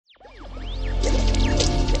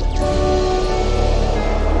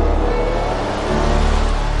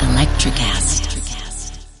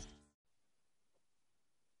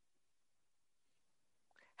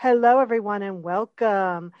Hello, everyone, and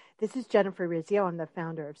welcome. This is Jennifer Rizzio. I'm the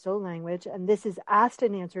founder of Soul Language, and this is Asked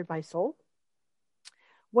and Answered by Soul,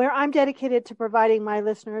 where I'm dedicated to providing my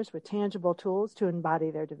listeners with tangible tools to embody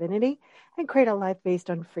their divinity and create a life based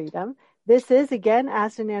on freedom. This is, again,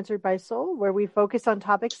 Asked and Answered by Soul, where we focus on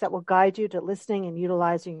topics that will guide you to listening and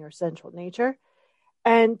utilizing your central nature.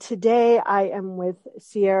 And today I am with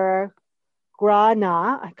Sierra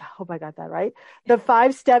Grana. I hope I got that right. The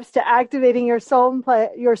 5 steps to activating your soul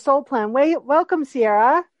plan. Welcome,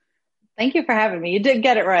 Sierra. Thank you for having me. You did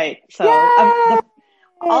get it right. So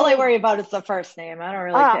all I worry about is the first name. I don't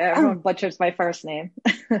really care. Everyone butchers my first name.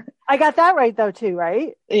 I got that right though too,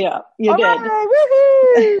 right? Yeah, you did.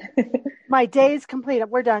 Right, my day is complete.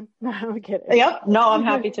 We're done. No, I'm kidding. Yep. No, I'm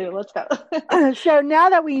happy to. Let's go. So now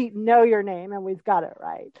that we know your name and we've got it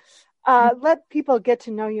right, let people get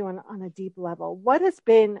to know you on a deep level. What has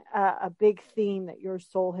been a big theme that your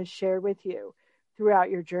soul has shared with you throughout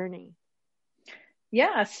your journey?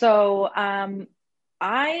 Yeah. So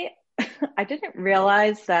I didn't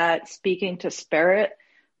realize that speaking to spirit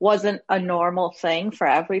wasn't a normal thing for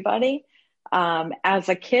everybody. As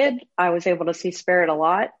a kid, I was able to see spirit a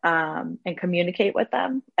lot and communicate with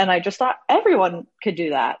them. And I just thought everyone could do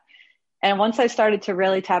that. And once I started to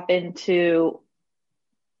really tap into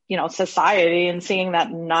society and seeing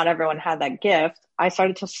that not everyone had that gift, I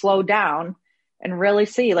started to slow down and really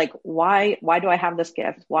see why do I have this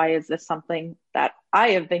gift? Why is this something that I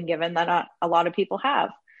have been given that not a lot of people have?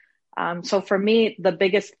 So for me, the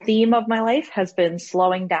biggest theme of my life has been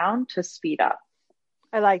slowing down to speed up.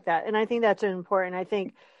 I like that. And I think that's important. I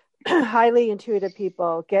think highly intuitive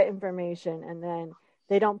people get information and then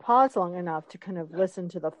they don't pause long enough to kind of listen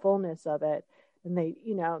to the fullness of it. And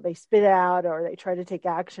they spit out or they try to take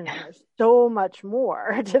action. And there's so much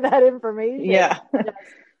more to that information. Yeah. Just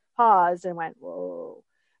paused and went, whoa,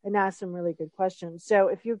 and asked some really good questions. So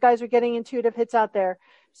if you guys are getting intuitive hits out there,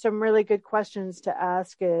 some really good questions to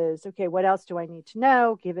ask is, okay, what else do I need to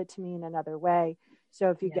know? Give it to me in another way. So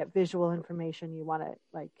if you get visual information, you want it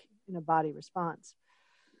like in a body response.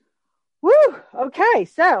 Woo! Okay.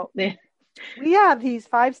 So we have these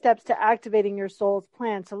 5 steps to activating your soul's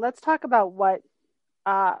plan. So let's talk about what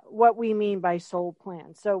we mean by soul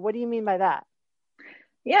plan. So what do you mean by that?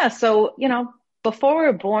 Yeah. So, before we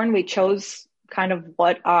were born, we chose kind of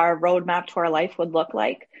what our roadmap to our life would look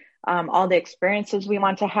like. All the experiences we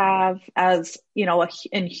want to have as,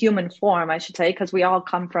 in human form, I should say, because we all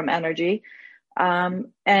come from energy.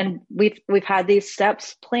 And we've had these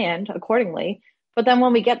steps planned accordingly. But then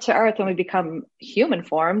when we get to Earth and we become human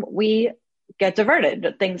form, we get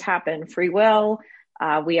diverted. Things happen, free will.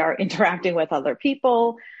 We are interacting with other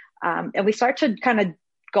people. And we start to kind of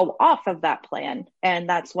go off of that plan. And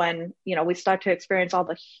that's when, we start to experience all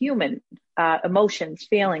the human emotions,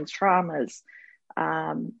 feelings, traumas,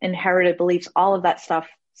 inherited beliefs, all of that stuff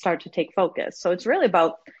start to take focus. So it's really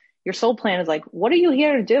about your soul plan is like, what are you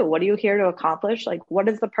here to do? What are you here to accomplish? Like, what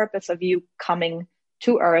is the purpose of you coming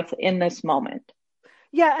to Earth in this moment?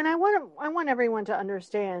 Yeah. And I want everyone to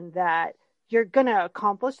understand that you're going to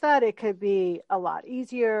accomplish that. It could be a lot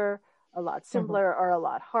easier, a lot simpler, or a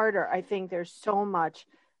lot harder. I think there's so much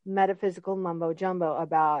metaphysical mumbo jumbo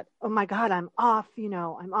about, oh my God, I'm off,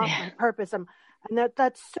 I'm off my purpose. And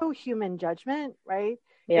that's so human judgment, right?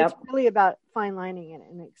 Yep. It's really about fine lining it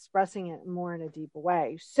and expressing it more in a deeper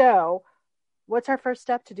way. So what's our first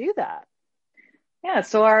step to do that? Yeah.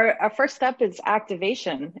 So our first step is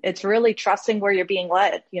activation. It's really trusting where you're being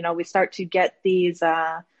led. We start to get these,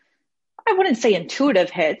 I wouldn't say intuitive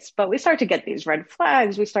hits, but we start to get these red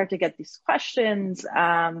flags. We start to get these questions,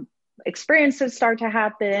 experiences start to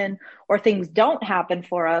happen, or things don't happen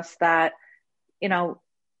for us that,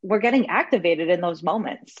 we're getting activated in those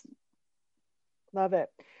moments. Love it.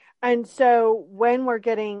 And so when we're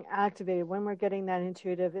getting activated, when we're getting that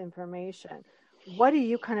intuitive information, what do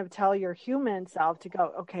you kind of tell your human self to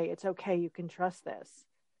go, okay, it's okay, you can trust this?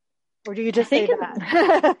 Or do you just say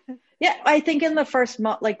that? Yeah, I think in the first,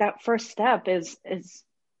 that first step is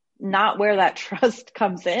not where that trust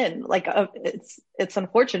comes in. It's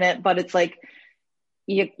unfortunate, but it's like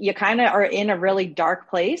you kind of are in a really dark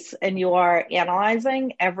place and you are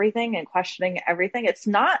analyzing everything and questioning everything. It's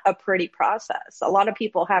not a pretty process. A lot of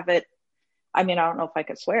people have it. I mean, I don't know if I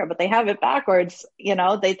could swear, but they have it backwards.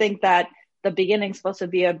 They think that the beginning is supposed to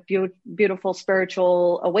be a beautiful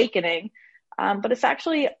spiritual awakening. But it's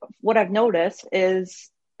actually, what I've noticed is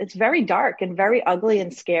it's very dark and very ugly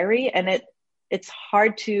and scary. And it's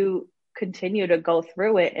hard to continue to go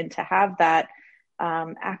through it and to have that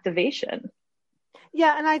activation.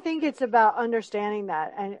 Yeah. And I think it's about understanding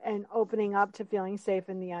that and opening up to feeling safe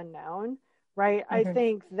in the unknown, right? Mm-hmm. I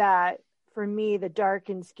think that for me, the dark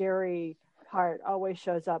and scary part always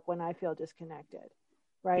shows up when I feel disconnected.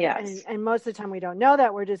 Right. Yes. And most of the time we don't know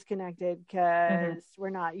that we're disconnected Mm-hmm. because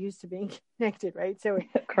we're not used to being connected. Right. So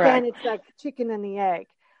again, Correct. it's like chicken and the egg.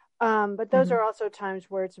 But those Mm-hmm. are also times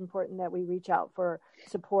where it's important that we reach out for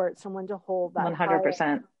support, someone to hold that higher 100%.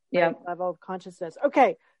 right, Yep. level of consciousness.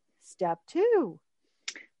 Okay. Step 2.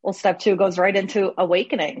 Well, step 2 goes right into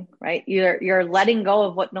awakening, right? You're letting go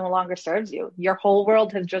of what no longer serves you. Your whole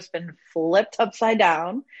world has just been flipped upside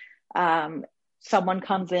down. Um, Someone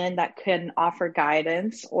comes in that can offer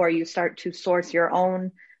guidance, or you start to source your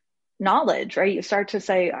own knowledge, right? You start to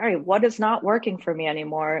say, all right, what is not working for me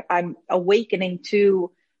anymore? I'm awakening to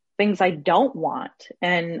things I don't want,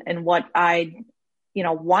 and what I,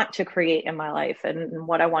 want to create in my life, and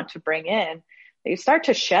what I want to bring in. You start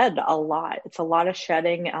to shed a lot. It's a lot of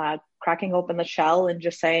shedding, cracking open the shell and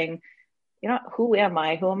just saying, who am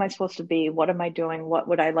I? Who am I supposed to be? What am I doing? What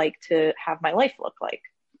would I like to have my life look like?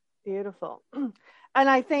 Beautiful. And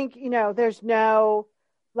I think, there's no,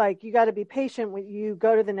 like, you got to be patient when you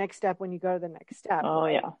go to the next step, when you go to the next step, Oh,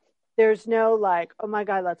 right? yeah. There's no like, oh my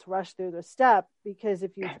God, let's rush through the step, because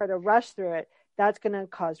if you try to rush through it, that's going to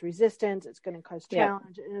cause resistance. It's going to cause Yep.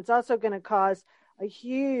 challenge. And it's also going to cause a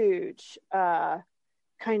huge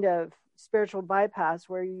kind of spiritual bypass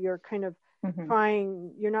where you're kind of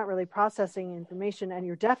Mm-hmm. you're not really processing information, and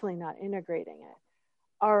you're definitely not integrating it.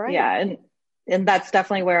 All right. Yeah, and that's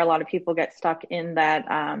definitely where a lot of people get stuck in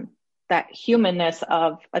that humanness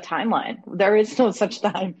of a timeline. There is no such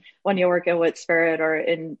time when you're working with spirit, or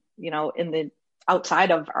in the outside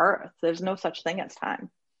of Earth. There's no such thing as time.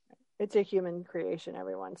 It's a human creation,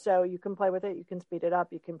 everyone. So you can play with it. You can speed it up.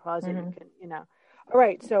 You can pause it. Mm-hmm. You can, All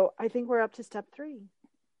right. So I think we're up to step 3.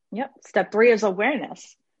 Yep. Step 3 is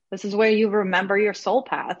awareness. This is where you remember your soul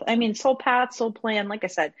path. I mean, soul path, soul plan, like I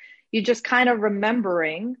said, you just kind of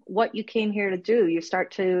remembering what you came here to do. You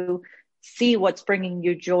start to see what's bringing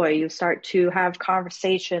you joy. You start to have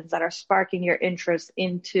conversations that are sparking your interest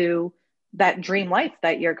into that dream life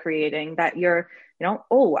that you're creating, that you're,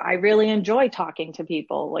 oh, I really enjoy talking to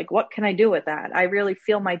people. Like, what can I do with that? I really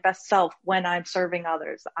feel my best self when I'm serving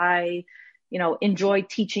others. I, enjoy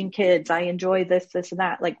teaching kids. I enjoy this, and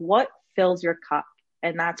that. Like, what fills your cup?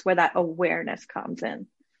 And that's where that awareness comes in.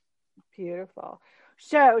 Beautiful.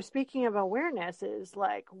 So speaking of awareness, is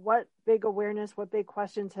like, what big awareness, what big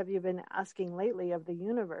questions have you been asking lately of the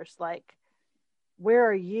universe? Like, where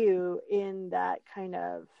are you in that kind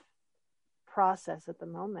of process at the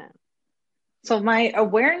moment? So my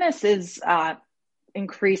awareness is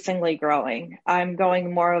increasingly growing. I'm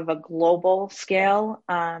going more of a global scale.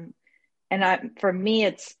 For me,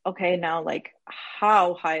 it's okay now, like,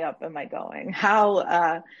 how high up am I going?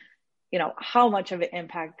 How much of an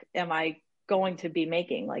impact am I going to be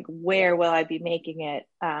making? Like, where will I be making it?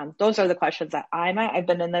 Those are the questions that I'm at. I've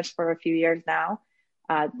been in this for a few years now,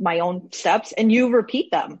 my own steps, and you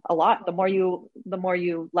repeat them a lot. The more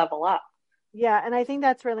you level up. Yeah. And I think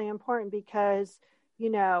that's really important because,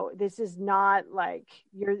 this is not like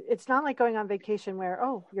it's not like going on vacation where,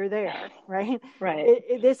 oh, you're there, right? Right.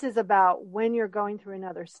 This is about when you're going through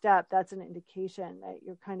another step. That's an indication that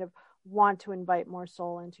you're kind of want to invite more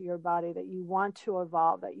soul into your body, that you want to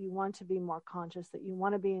evolve, that you want to be more conscious, that you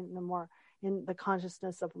want to be in the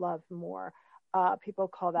consciousness of love more. People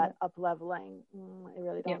call that up leveling. I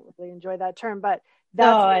really don't really enjoy that term, but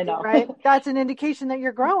that's I know. right. That's an indication that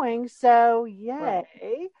you're growing. So yay.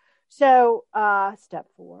 Right. So step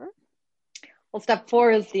 4. Well, step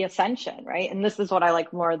 4 is the ascension, right? And this is what I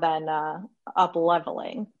like more than up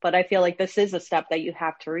leveling. But I feel like this is a step that you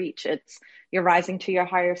have to reach. You're rising to your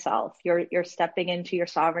higher self. You're stepping into your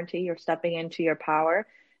sovereignty. You're stepping into your power.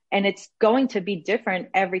 And it's going to be different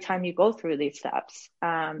every time you go through these steps,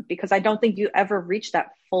 because I don't think you ever reach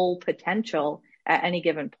that full potential at any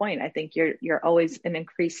given point. I think you're always in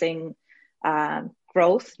increasing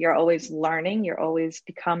growth. You're always learning. You're always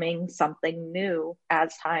becoming something new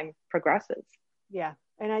as time progresses. Yeah.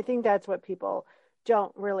 And I think that's what people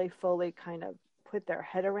don't really fully kind of put their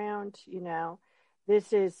head around.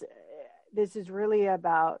 This is really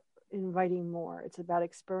about inviting more. It's about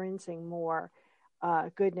experiencing more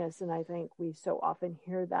goodness. And I think we so often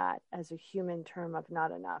hear that as a human term of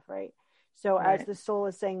not enough, right? So Right. As the soul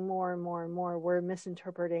is saying more and more and more, we're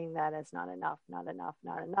misinterpreting that as not enough, not enough,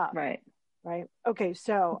 not enough. Right. Right. Okay.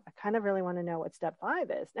 So I kind of really want to know what step 5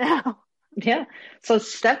 is now. Yeah. So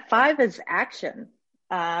step 5 is action.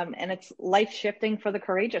 And it's life shifting for the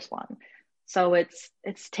courageous one. So it's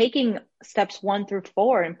taking steps 1 through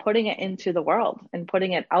 4 and putting it into the world and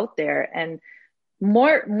putting it out there, and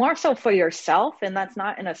more so for yourself. And that's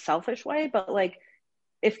not in a selfish way, but like,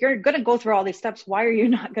 if you're going to go through all these steps, why are you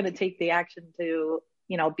not going to take the action to,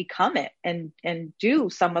 become it and do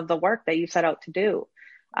some of the work that you set out to do?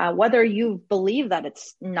 Whether you believe that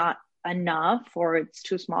it's not enough or it's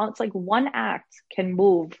too small, it's like one act can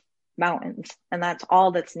move mountains, and that's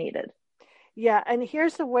all that's needed. Yeah, and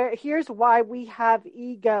here's why we have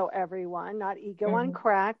ego, everyone. Not ego on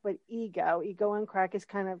crack, but ego. Ego on crack is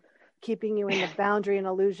kind of keeping you in the boundary and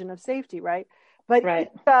illusion of safety, right? But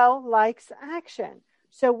ego likes action.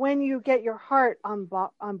 So when you get your heart on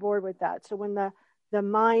board with that, so when the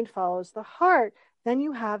mind follows the heart, then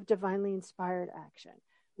you have divinely inspired action.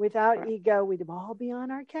 Without ego, we'd all be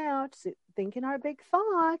on our couch thinking our big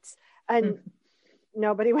thoughts, and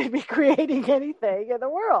nobody would be creating anything in the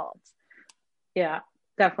world. Yeah,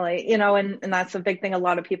 definitely. And that's a big thing a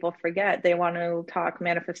lot of people forget. They want to talk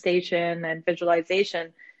manifestation and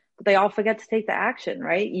visualization, but they all forget to take the action,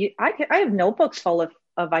 right? I have notebooks full of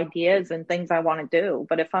ideas and things I want to do,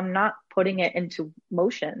 but if I'm not putting it into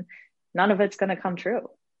motion, none of it's going to come true.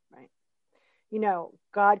 Right.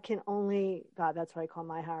 God, that's what I call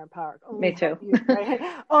my higher power. Me too. Right?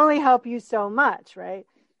 Only help you so much, right?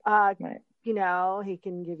 Right. He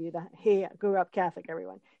can give you he grew up Catholic,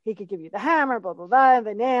 everyone. He could give you the hammer, blah, blah, blah,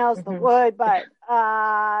 the nails, the wood, but,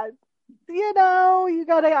 you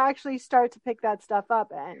got to actually start to pick that stuff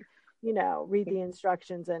up and, read the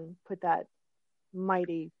instructions and put that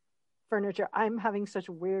mighty furniture. I'm having such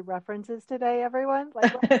weird references today, everyone.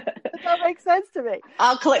 Like, that makes sense to me.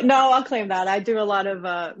 I'll claim that. I do a lot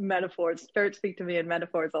of metaphors. Spirits speak to me in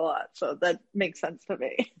metaphors a lot, so that makes sense to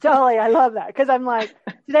me. Totally, I love that, because I'm like,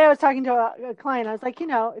 today I was talking to a client. I was like,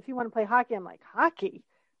 if you want to play hockey, I'm like, hockey?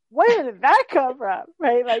 Where did that come from?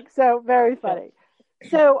 Right? Like, so very funny.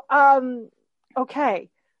 So, okay.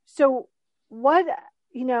 So, what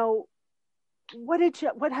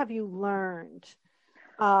have you learned?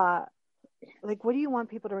 What do you want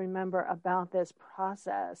people to remember about this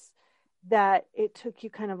process that it took you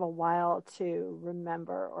kind of a while to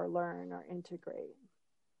remember or learn or integrate?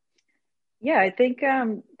 Yeah, I think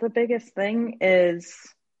the biggest thing is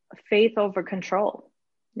faith over control.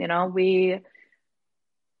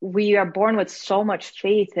 We are born with so much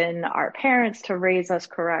faith in our parents to raise us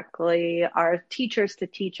correctly, our teachers to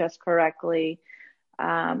teach us correctly,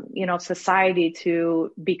 society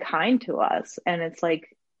to be kind to us. And it's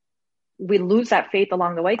like, we lose that faith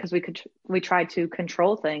along the way because we try to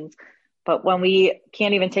control things. But when we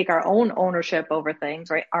can't even take our own ownership over things,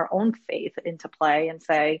 right, our own faith into play and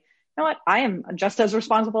say, you know what, I am just as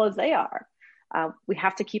responsible as they are. We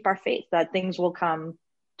have to keep our faith that things will come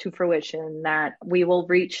to fruition, that we will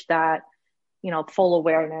reach that, full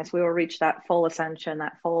awareness. We will reach that full ascension,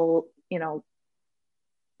 that full,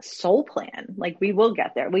 soul plan. Like, we will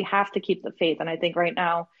get there. We have to keep the faith. And I think right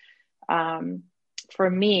now, for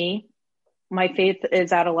me, my faith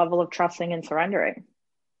is at a level of trusting and surrendering,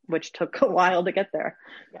 which took a while to get there.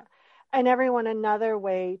 Yeah. And everyone, another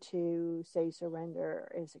way to say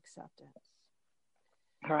surrender is acceptance.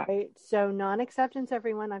 Correct. Right? So non-acceptance,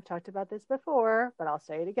 everyone, I've talked about this before, but I'll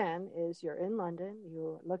say it again, is you're in London,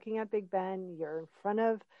 you're looking at Big Ben, you're in front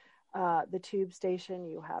of the tube station,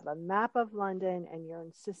 you have a map of London, and you're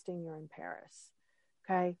insisting you're in Paris.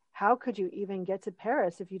 Okay? How could you even get to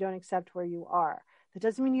Paris if you don't accept where you are? That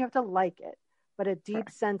doesn't mean you have to like it, but a deep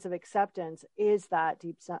sense of acceptance is that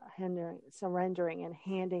deep surrendering and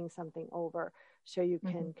handing something over so you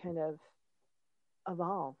can kind of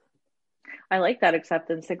evolve. I like that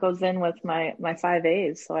acceptance. It goes in with my 5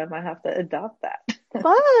 A's, so I might have to adopt that.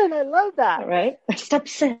 Fun. I love that. Right? Step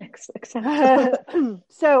 6, accept.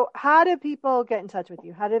 So how do people get in touch with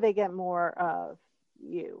you? How do they get more of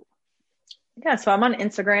you? Yeah, so I'm on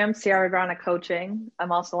Instagram, Ciara Grana Coaching.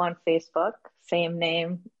 I'm also on Facebook, same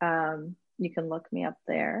name. You can look me up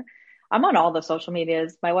there. I'm on all the social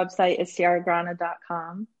medias. My website is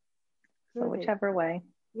ciaragrana.com. So whichever way.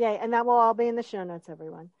 Yay. And that will all be in the show notes,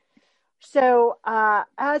 everyone. So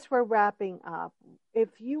as we're wrapping up, if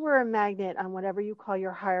you were a magnet on whatever you call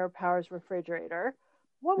your higher powers refrigerator,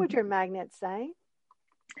 what would your magnet say?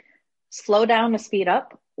 Slow down to speed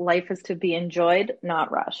up. Life is to be enjoyed,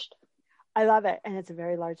 not rushed. I love it. And it's a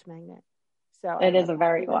very large magnet. So it is a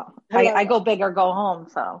very, well, I go big or go home.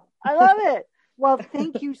 So I love it. Well,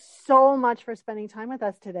 thank you so much for spending time with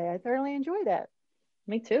us today. I thoroughly enjoyed it.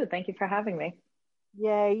 Me too. Thank you for having me.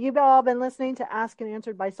 Yay. You've all been listening to Ask and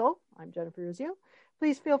Answered by Soul. I'm Jennifer Urezzio.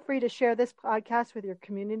 Please feel free to share this podcast with your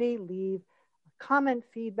community. Leave a comment,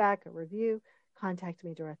 feedback, a review. Contact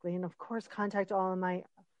me directly. And of course, contact all of my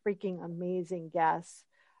freaking amazing guests.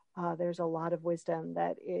 There's a lot of wisdom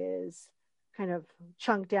that is kind of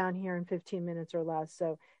chunked down here in 15 minutes or less.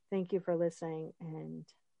 So thank you for listening, and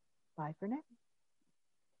bye for now.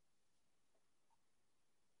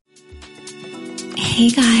 Hey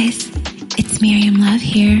guys, it's Miriam Love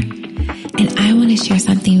here, and I want to share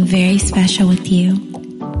something very special with you.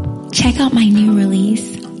 Check out my new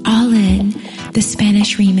release, All In, the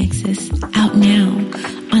Spanish remixes, out now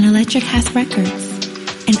on Electric House Records.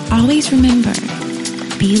 And always remember,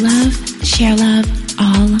 be love, share love,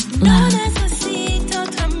 all love.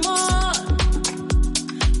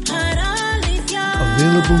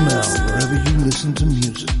 Available now wherever you listen to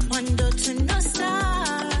music.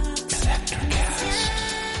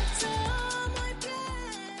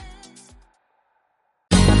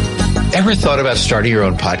 Ever thought about starting your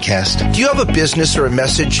own podcast? Do you have a business or a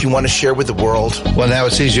message you want to share with the world? Well, now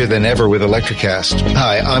it's easier than ever with Electricast.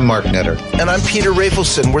 Hi, I'm Mark Netter. And I'm Peter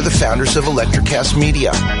Rafelson. We're the founders of Electricast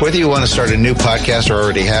Media. Whether you want to start a new podcast or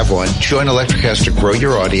already have one, join Electricast to grow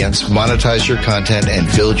your audience, monetize your content, and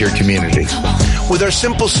build your community. With our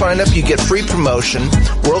simple sign-up, you get free promotion,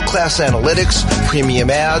 world-class analytics, premium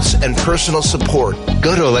ads, and personal support.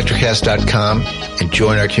 Go to Electricast.com and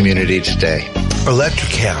join our community today.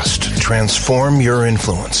 Electricast. Transform your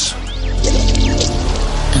influence.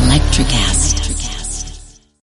 Electricast.